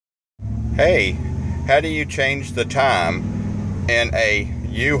Hey, how do you change the time in a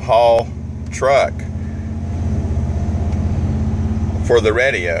U-Haul truck for the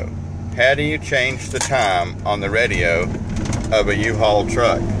radio? How do you change the time on the radio of a U-Haul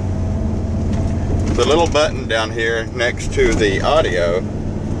truck? The little button down here next to the audio,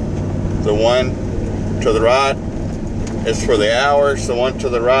 the one to the right is for the hours, the one to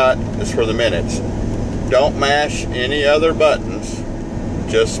the right is for the minutes. Don't mash any other buttons,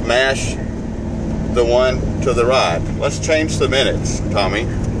 just mash the one to the right. Let's change the minutes, Tommy.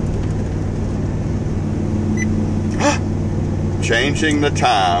 Changing the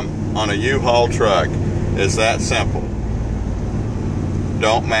time on a U-Haul truck is that simple.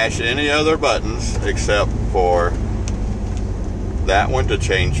 Don't mash any other buttons except for that one to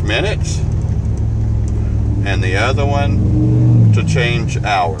change minutes and the other one to change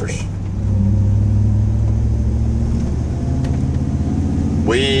hours.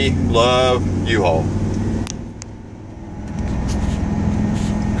 We love U-Haul.